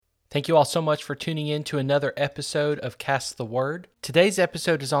Thank you all so much for tuning in to another episode of Cast the Word. Today's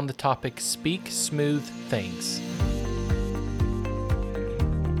episode is on the topic Speak Smooth Things.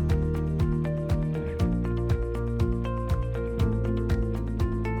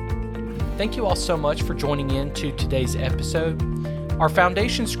 Thank you all so much for joining in to today's episode. Our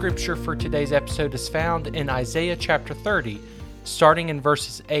foundation scripture for today's episode is found in Isaiah chapter 30, starting in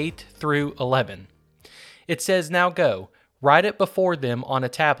verses 8 through 11. It says, "Now go, write it before them on a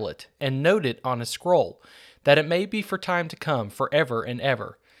tablet, and note it on a scroll, that it may be for time to come, forever and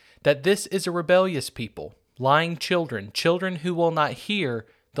ever, that this is a rebellious people, lying children, children who will not hear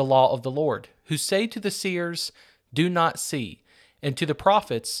the law of the Lord, who say to the seers, 'Do not see,' and to the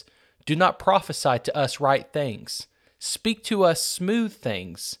prophets, 'Do not prophesy to us right things. Speak to us smooth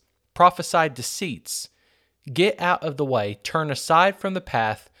things, prophesy deceits. Get out of the way, turn aside from the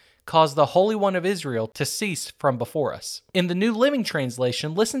path, cause the Holy One of Israel to cease from before us." In the New Living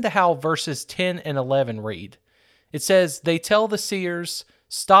Translation, listen to how verses 10 and 11 read. It says, "They tell the seers,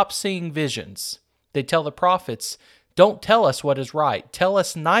 'Stop seeing visions.' They tell the prophets, 'Don't tell us what is right. Tell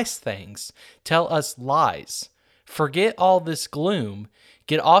us nice things. Tell us lies. Forget all this gloom.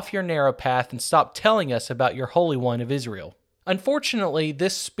 Get off your narrow path and stop telling us about your Holy One of Israel.'" Unfortunately,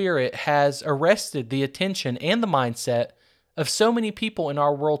 this spirit has arrested the attention and the mindset of so many people in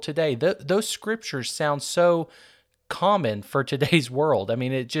our world today. Those scriptures sound so common for today's world. I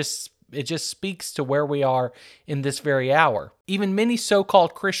mean, it just speaks to where we are in this very hour. Even many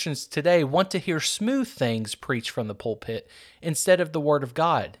so-called Christians today want to hear smooth things preached from the pulpit instead of the Word of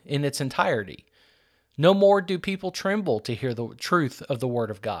God in its entirety. No more do people tremble to hear the truth of the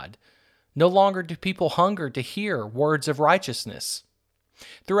Word of God. No longer do people hunger to hear words of righteousness.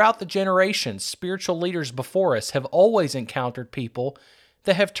 Throughout the generations, spiritual leaders before us have always encountered people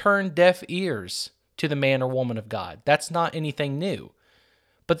that have turned deaf ears to the man or woman of God. That's not anything new.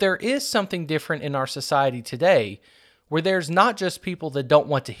 But there is something different in our society today, where there's not just people that don't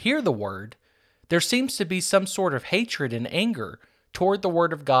want to hear the word. There seems to be some sort of hatred and anger toward the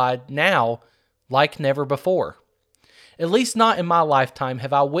word of God now like never before. At least not in my lifetime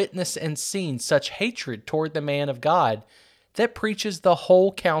have I witnessed and seen such hatred toward the man of God that preaches the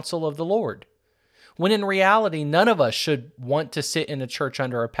whole counsel of the Lord, when in reality, none of us should want to sit in a church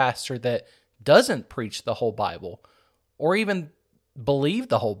under a pastor that doesn't preach the whole Bible or even believe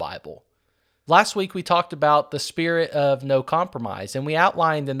the whole Bible. Last week, we talked about the spirit of no compromise, and we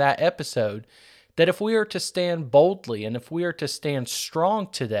outlined in that episode that if we are to stand boldly and if we are to stand strong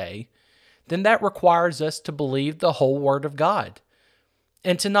today, then that requires us to believe the whole Word of God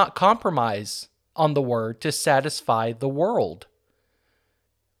and to not compromise on the Word to satisfy the world,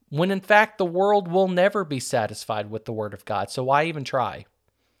 when in fact the world will never be satisfied with the Word of God. So why even try?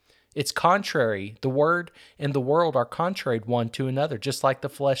 It's contrary. The Word and the world are contrary one to another, just like the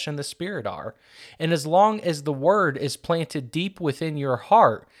flesh and the spirit are. And as long as the Word is planted deep within your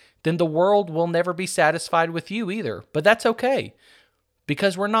heart, then the world will never be satisfied with you either. But that's okay,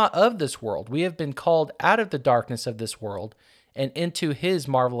 because we're not of this world. We have been called out of the darkness of this world and into His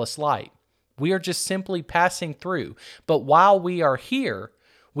marvelous light. We are just simply passing through. But while we are here,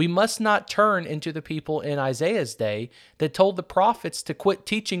 we must not turn into the people in Isaiah's day that told the prophets to quit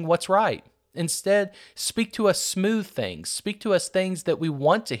teaching what's right. Instead, speak to us smooth things. Speak to us things that we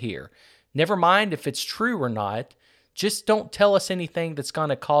want to hear. Never mind if it's true or not. Just don't tell us anything that's going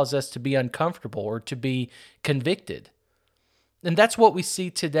to cause us to be uncomfortable or to be convicted. And that's what we see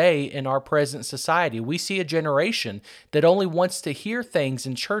today in our present society. We see a generation that only wants to hear things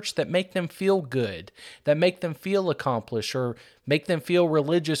in church that make them feel good, that make them feel accomplished, or make them feel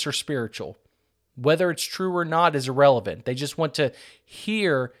religious or spiritual. Whether it's true or not is irrelevant. They just want to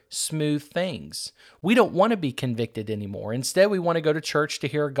hear smooth things. We don't want to be convicted anymore. Instead, we want to go to church to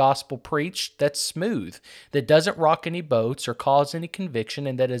hear a gospel preached that's smooth, that doesn't rock any boats or cause any conviction,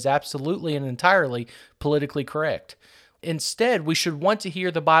 and that is absolutely and entirely politically correct. Instead, we should want to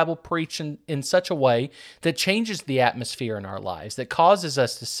hear the Bible preached in such a way that changes the atmosphere in our lives, that causes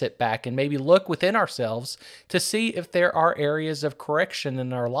us to sit back and maybe look within ourselves to see if there are areas of correction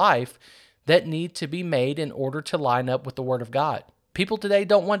in our life that need to be made in order to line up with the Word of God. People today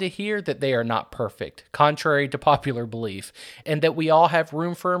don't want to hear that they are not perfect, contrary to popular belief, and that we all have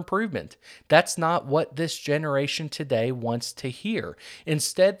room for improvement. That's not what this generation today wants to hear.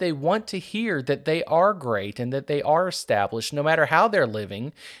 Instead, they want to hear that they are great and that they are established, no matter how they're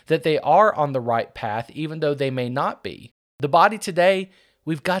living, that they are on the right path, even though they may not be. The body today,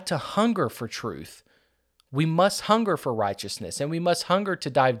 we've got to hunger for truth. We must hunger for righteousness, and we must hunger to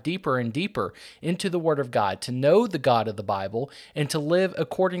dive deeper and deeper into the Word of God, to know the God of the Bible, and to live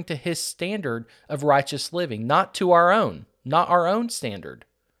according to His standard of righteous living, not to our own, not our own standard.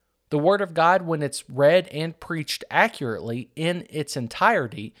 The Word of God, when it's read and preached accurately in its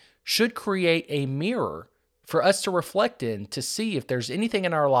entirety, should create a mirror for us to reflect in to see if there's anything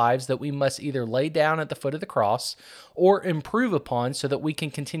in our lives that we must either lay down at the foot of the cross or improve upon so that we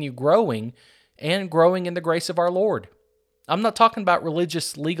can continue growing and growing in the grace of our Lord. I'm not talking about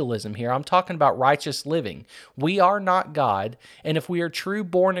religious legalism here. I'm talking about righteous living. We are not God, and if we are true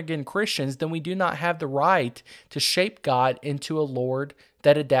born-again Christians, then we do not have the right to shape God into a Lord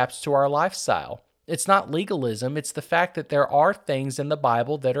that adapts to our lifestyle. It's not legalism. It's the fact that there are things in the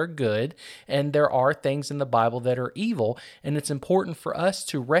Bible that are good, and there are things in the Bible that are evil, and it's important for us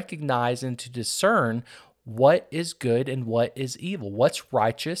to recognize and to discern what is good and what is evil, what's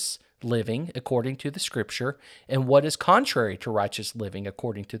righteous living according to the Scripture, and what is contrary to righteous living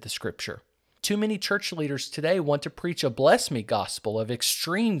according to the Scripture. Too many church leaders today want to preach a bless me gospel of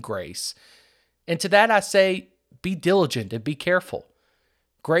extreme grace. And to that I say, be diligent and be careful.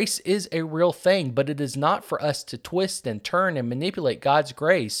 Grace is a real thing, but it is not for us to twist and turn and manipulate God's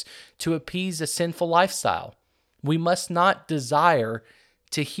grace to appease a sinful lifestyle. We must not desire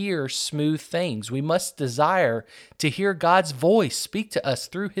to hear smooth things. We must desire to hear God's voice speak to us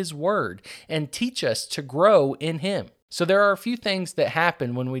through His Word and teach us to grow in Him. So there are a few things that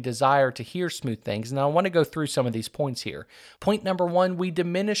happen when we desire to hear smooth things, and I want to go through some of these points here. Point number one, we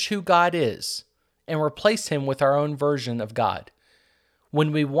diminish who God is and replace Him with our own version of God.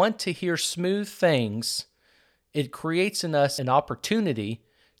 When we want to hear smooth things, it creates in us an opportunity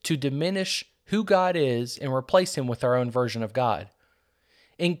to diminish who God is and replace Him with our own version of God.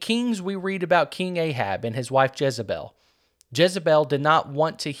 In Kings, we read about King Ahab and his wife Jezebel. Jezebel did not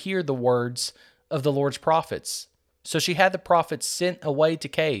want to hear the words of the Lord's prophets, so she had the prophets sent away to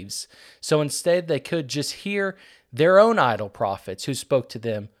caves. So instead, they could just hear their own idol prophets who spoke to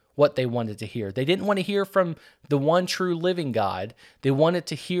them what they wanted to hear. They didn't want to hear from the one true living God. They wanted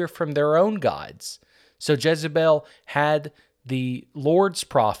to hear from their own gods. So Jezebel had the Lord's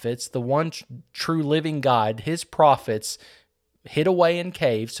prophets, the one true living God, His prophets, hid away in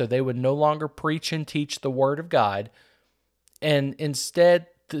caves so they would no longer preach and teach the Word of God. And instead,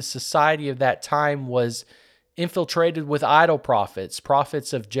 the society of that time was infiltrated with idol prophets,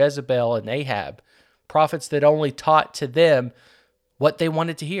 prophets of Jezebel and Ahab, prophets that only taught to them what they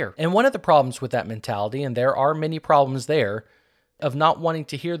wanted to hear. And one of the problems with that mentality, and there are many problems there, of not wanting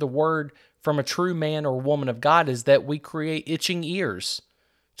to hear the word from a true man or woman of God is that we create itching ears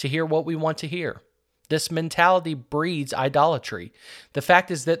to hear what we want to hear. This mentality breeds idolatry. The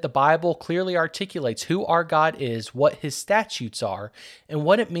fact is that the Bible clearly articulates who our God is, what His statutes are, and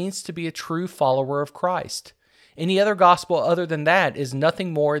what it means to be a true follower of Christ. Any other gospel other than that is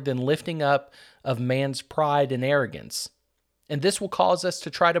nothing more than lifting up of man's pride and arrogance. And this will cause us to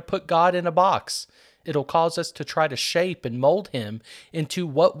try to put God in a box. It'll cause us to try to shape and mold Him into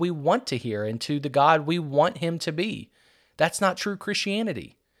what we want to hear, into the God we want Him to be. That's not true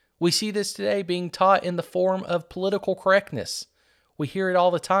Christianity. We see this today being taught in the form of political correctness. We hear it all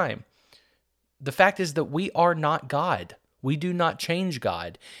the time. The fact is that we are not God. We do not change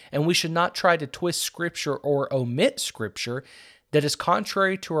God, and we should not try to twist Scripture or omit Scripture that is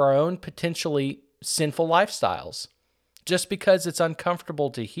contrary to our own potentially sinful lifestyles. Just because it's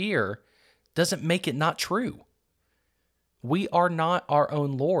uncomfortable to hear doesn't make it not true. We are not our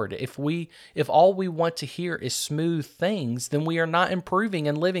own Lord. If all we want to hear is smooth things, then we are not improving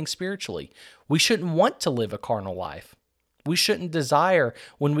and living spiritually. We shouldn't want to live a carnal life. We shouldn't desire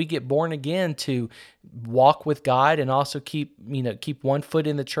when we get born again to walk with God and also keep one foot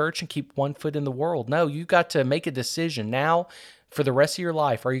in the church and keep one foot in the world. No, you got to make a decision now for the rest of your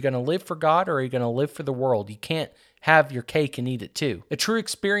life. Are you going to live for God or are you going to live for the world? You can't have your cake and eat it too. A true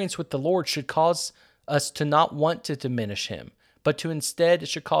experience with the Lord should cause us to not want to diminish Him, but to instead it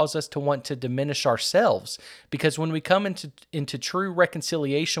should cause us to want to diminish ourselves. Because when we come into true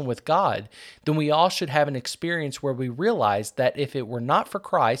reconciliation with God, then we all should have an experience where we realize that if it were not for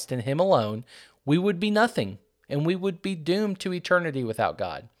Christ and Him alone, we would be nothing, and we would be doomed to eternity without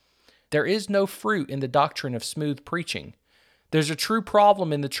God. There is no fruit in the doctrine of smooth preaching. There's a true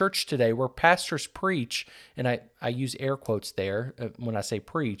problem in the church today where pastors preach, and I use air quotes there when I say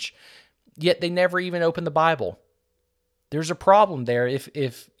preach, yet they never even open the Bible. There's a problem there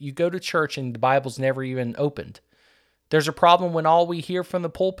if you go to church and the Bible's never even opened. There's a problem when all we hear from the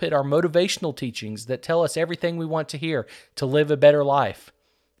pulpit are motivational teachings that tell us everything we want to hear to live a better life.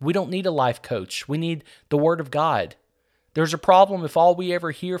 We don't need a life coach. We need the Word of God. There's a problem if all we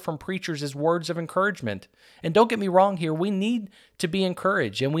ever hear from preachers is words of encouragement. And don't get me wrong here, we need to be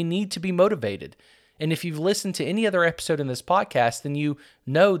encouraged and we need to be motivated. And if you've listened to any other episode in this podcast, then you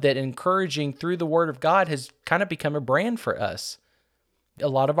know that encouraging through the Word of God has kind of become a brand for us. A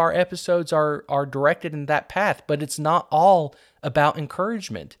lot of our episodes are directed in that path, but it's not all about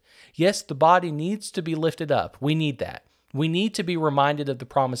encouragement. Yes, the body needs to be lifted up. We need that. We need to be reminded of the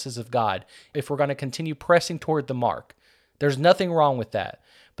promises of God if we're going to continue pressing toward the mark. There's nothing wrong with that,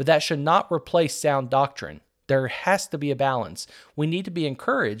 but that should not replace sound doctrine. There has to be a balance. We need to be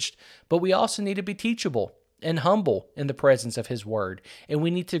encouraged, but we also need to be teachable and humble in the presence of His Word. And we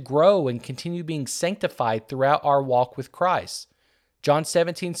need to grow and continue being sanctified throughout our walk with Christ. John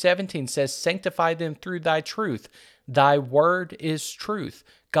 17:17 says, "Sanctify them through thy truth. Thy word is truth."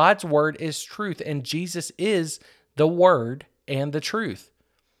 God's word is truth, and Jesus is the word and the truth.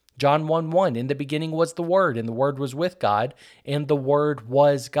 John 1:1, "In the beginning was the Word, and the Word was with God, and the Word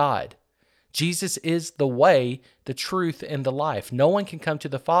was God." Jesus is the way, the truth, and the life. No one can come to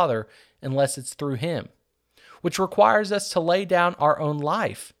the Father unless it's through Him, which requires us to lay down our own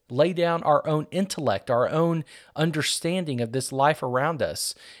life, lay down our own intellect, our own understanding of this life around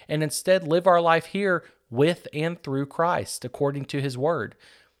us, and instead live our life here with and through Christ, according to His Word.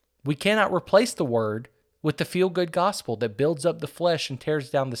 We cannot replace the Word with the feel-good gospel that builds up the flesh and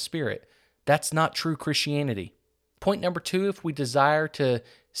tears down the spirit. That's not true Christianity. Point number 2, if we desire to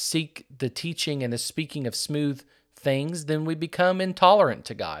seek the teaching and the speaking of smooth things, then we become intolerant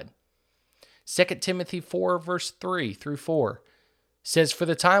to God. 2 Timothy 4, verse 3 through 4 says, "For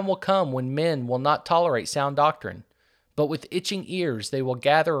the time will come when men will not tolerate sound doctrine, but with itching ears they will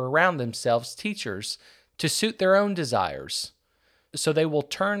gather around themselves teachers to suit their own desires. So they will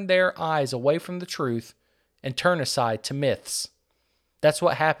turn their eyes away from the truth and turn aside to myths." That's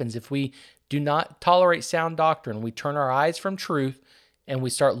what happens if we do not tolerate sound doctrine. We turn our eyes from truth and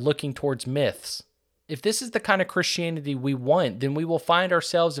we start looking towards myths. If this is the kind of Christianity we want, then we will find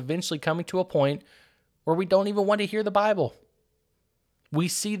ourselves eventually coming to a point where we don't even want to hear the Bible. We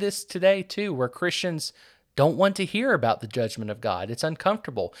see this today too, where Christians don't want to hear about the judgment of God. It's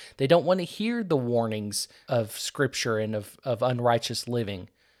uncomfortable. They don't want to hear the warnings of Scripture and of unrighteous living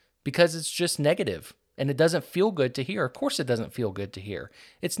because it's just negative and it doesn't feel good to hear. Of course it doesn't feel good to hear.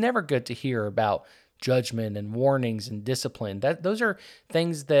 It's never good to hear about judgment and warnings and discipline. Those are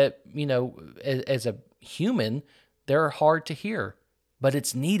things that, as a human, they're hard to hear, but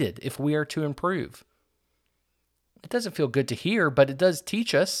it's needed if we are to improve. It doesn't feel good to hear, but it does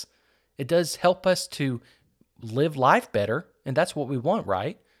teach us. It does help us to live life better, and that's what we want,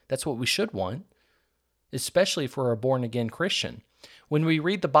 right? That's what we should want, especially if we're a born-again Christian. When we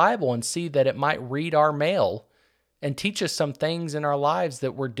read the Bible and see that it might read our mail and teach us some things in our lives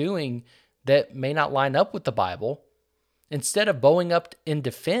that we're doing that may not line up with the Bible, instead of bowing up in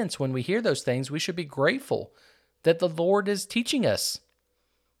defense when we hear those things, we should be grateful that the Lord is teaching us.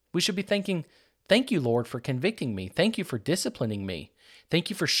 We should be thinking, "Thank you, Lord, for convicting me. Thank you for disciplining me.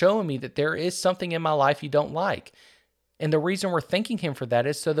 Thank you for showing me that there is something in my life you don't like." And the reason we're thanking Him for that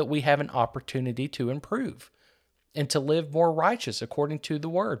is so that we have an opportunity to improve and to live more righteous according to the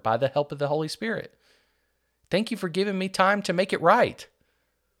Word by the help of the Holy Spirit. Thank you for giving me time to make it right.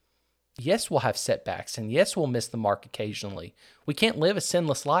 Yes, we'll have setbacks, and yes, we'll miss the mark occasionally. We can't live a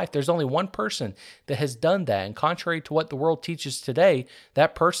sinless life. There's only one person that has done that, and contrary to what the world teaches today,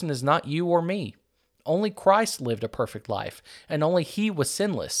 that person is not you or me. Only Christ lived a perfect life, and only He was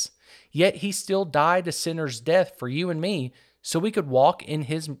sinless. Yet He still died a sinner's death for you and me, so we could walk in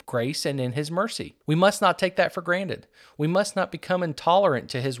His grace and in His mercy. We must not take that for granted. We must not become intolerant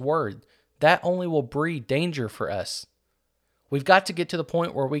to His Word. That only will breed danger for us. We've got to get to the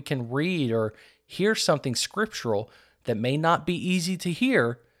point where we can read or hear something scriptural that may not be easy to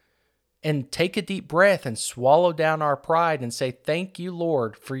hear and take a deep breath and swallow down our pride and say, "Thank you,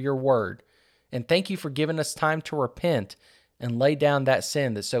 Lord, for your word. And thank you for giving us time to repent and lay down that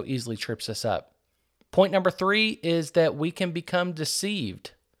sin that so easily trips us up." Point number 3 is that we can become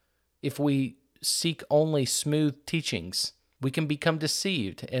deceived if we seek only smooth teachings. We can become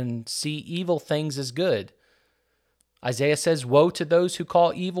deceived and see evil things as good. Isaiah says, "Woe to those who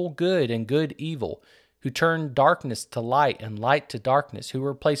call evil good and good evil, who turn darkness to light and light to darkness, who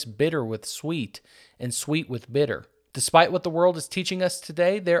replace bitter with sweet and sweet with bitter." Despite what the world is teaching us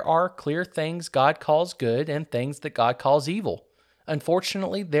today, there are clear things God calls good and things that God calls evil.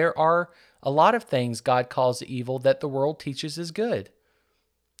 Unfortunately, there are a lot of things God calls evil that the world teaches as good.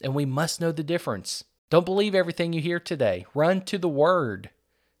 And we must know the difference. Don't believe everything you hear today. Run to the Word.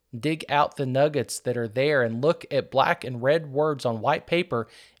 Dig out the nuggets that are there and look at black and red words on white paper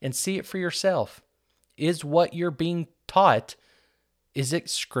and see it for yourself. Is what you're being taught, is it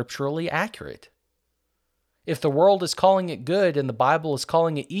scripturally accurate? If the world is calling it good and the Bible is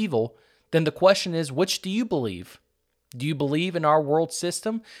calling it evil, then the question is, which do you believe? Do you believe in our world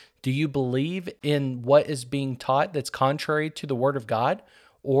system? Do you believe in what is being taught that's contrary to the Word of God?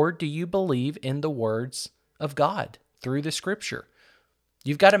 Or do you believe in the words of God through the Scripture?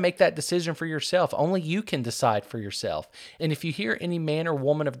 You've got to make that decision for yourself. Only you can decide for yourself. And if you hear any man or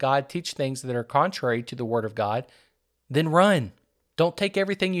woman of God teach things that are contrary to the Word of God, then run. Don't take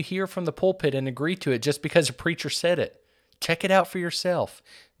everything you hear from the pulpit and agree to it just because a preacher said it. Check it out for yourself.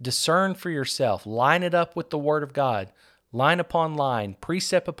 Discern for yourself. Line it up with the Word of God. Line upon line,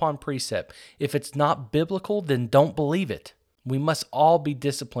 precept upon precept. If it's not biblical, then don't believe it. We must all be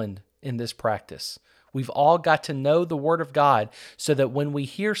disciplined in this practice. We've all got to know the Word of God so that when we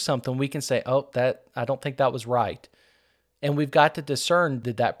hear something, we can say, I don't think that was right. And we've got to discern,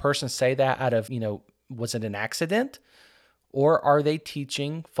 did that person say that out of, was it an accident? Or are they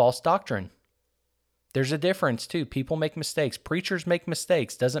teaching false doctrine? There's a difference too. People make mistakes. Preachers make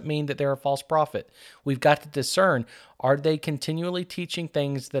mistakes. Doesn't mean that they're a false prophet. We've got to discern, are they continually teaching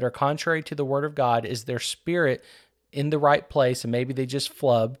things that are contrary to the Word of God? Is their spirit in the right place and maybe they just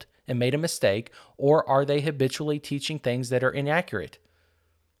flubbed and made a mistake? Or are they habitually teaching things that are inaccurate?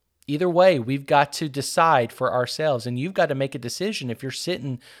 Either way, we've got to decide for ourselves, and you've got to make a decision. If you're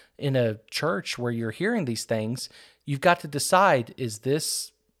sitting in a church where you're hearing these things, you've got to decide, is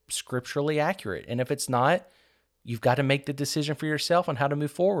this scripturally accurate? And if it's not, you've got to make the decision for yourself on how to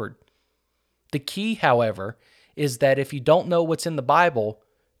move forward. The key, however, is that if you don't know what's in the Bible,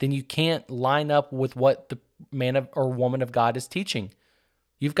 then you can't line up with what the man or woman of God is teaching.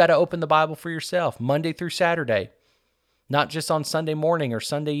 You've got to open the Bible for yourself Monday through Saturday, not just on Sunday morning or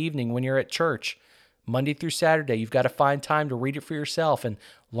Sunday evening when you're at church. Monday through Saturday, you've got to find time to read it for yourself and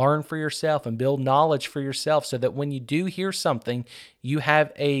learn for yourself and build knowledge for yourself so that when you do hear something, you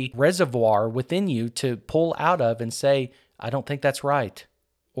have a reservoir within you to pull out of and say, I don't think that's right,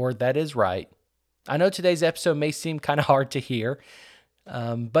 or that is right. I know today's episode may seem kind of hard to hear,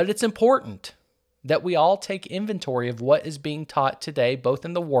 but it's important that we all take inventory of what is being taught today, both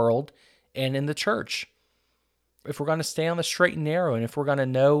in the world and in the church. If we're going to stay on the straight and narrow, and if we're going to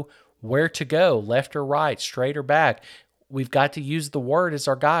know where to go, left or right, straight or back, we've got to use the Word as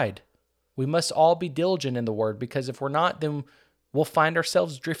our guide. We must all be diligent in the Word, because if we're not, then we'll find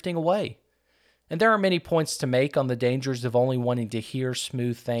ourselves drifting away. And there are many points to make on the dangers of only wanting to hear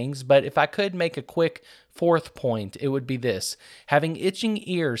smooth things, but if I could make a quick fourth point, it would be this. Having itching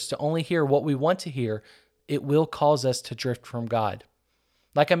ears to only hear what we want to hear, it will cause us to drift from God.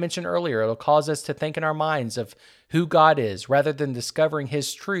 Like I mentioned earlier, it'll cause us to think in our minds of who God is rather than discovering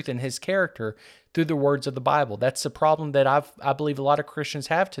His truth and His character through the words of the Bible. That's the problem that I believe a lot of Christians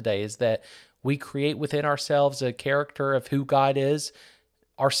have today, is that we create within ourselves a character of who God is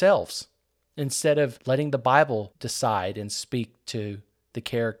ourselves, instead of letting the Bible decide and speak to the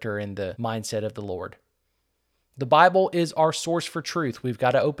character and the mindset of the Lord. The Bible is our source for truth. We've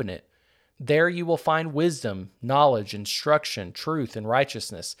got to open it. There you will find wisdom, knowledge, instruction, truth, and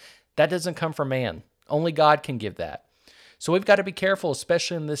righteousness. That doesn't come from man. Only God can give that. So we've got to be careful,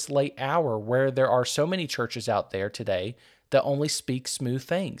 especially in this late hour where there are so many churches out there today that only speak smooth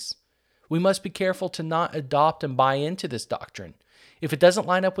things. We must be careful to not adopt and buy into this doctrine. If it doesn't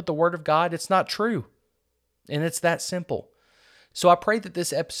line up with the Word of God, it's not true. And it's that simple. So I pray that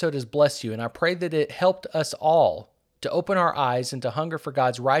this episode has blessed you, and I pray that it helped us all to open our eyes and to hunger for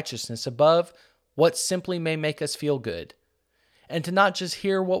God's righteousness above what simply may make us feel good, and to not just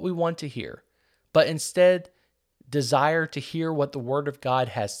hear what we want to hear, but instead desire to hear what the Word of God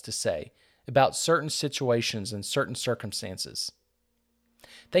has to say about certain situations and certain circumstances.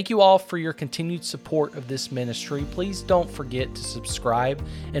 Thank you all for your continued support of this ministry. Please don't forget to subscribe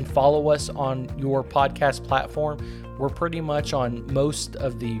and follow us on your podcast platform. We're pretty much on most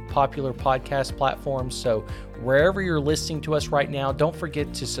of the popular podcast platforms, so wherever you're listening to us right now, don't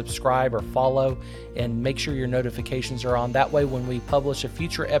forget to subscribe or follow and make sure your notifications are on. That way, when we publish a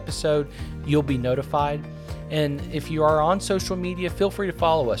future episode, you'll be notified. And if you are on social media, feel free to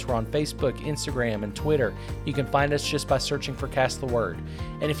follow us. We're on Facebook, Instagram, and Twitter. You can find us just by searching for Cast the Word.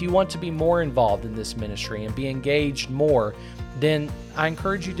 And if you want to be more involved in this ministry and be engaged more, then I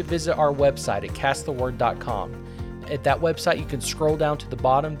encourage you to visit our website at casttheword.com. At that website, you can scroll down to the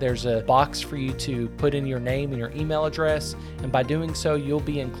bottom. There's a box for you to put in your name and your email address. And by doing so, you'll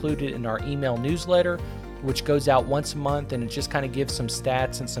be included in our email newsletter, which goes out once a month, and it just kind of gives some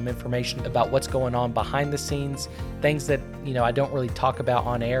stats and some information about what's going on behind the scenes, things that, I don't really talk about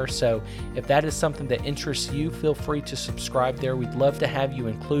on air. So if that is something that interests you, feel free to subscribe there. We'd love to have you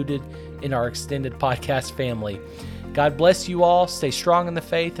included in our extended podcast family. God bless you all. Stay strong in the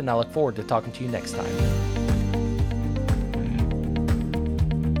faith, and I look forward to talking to you next time.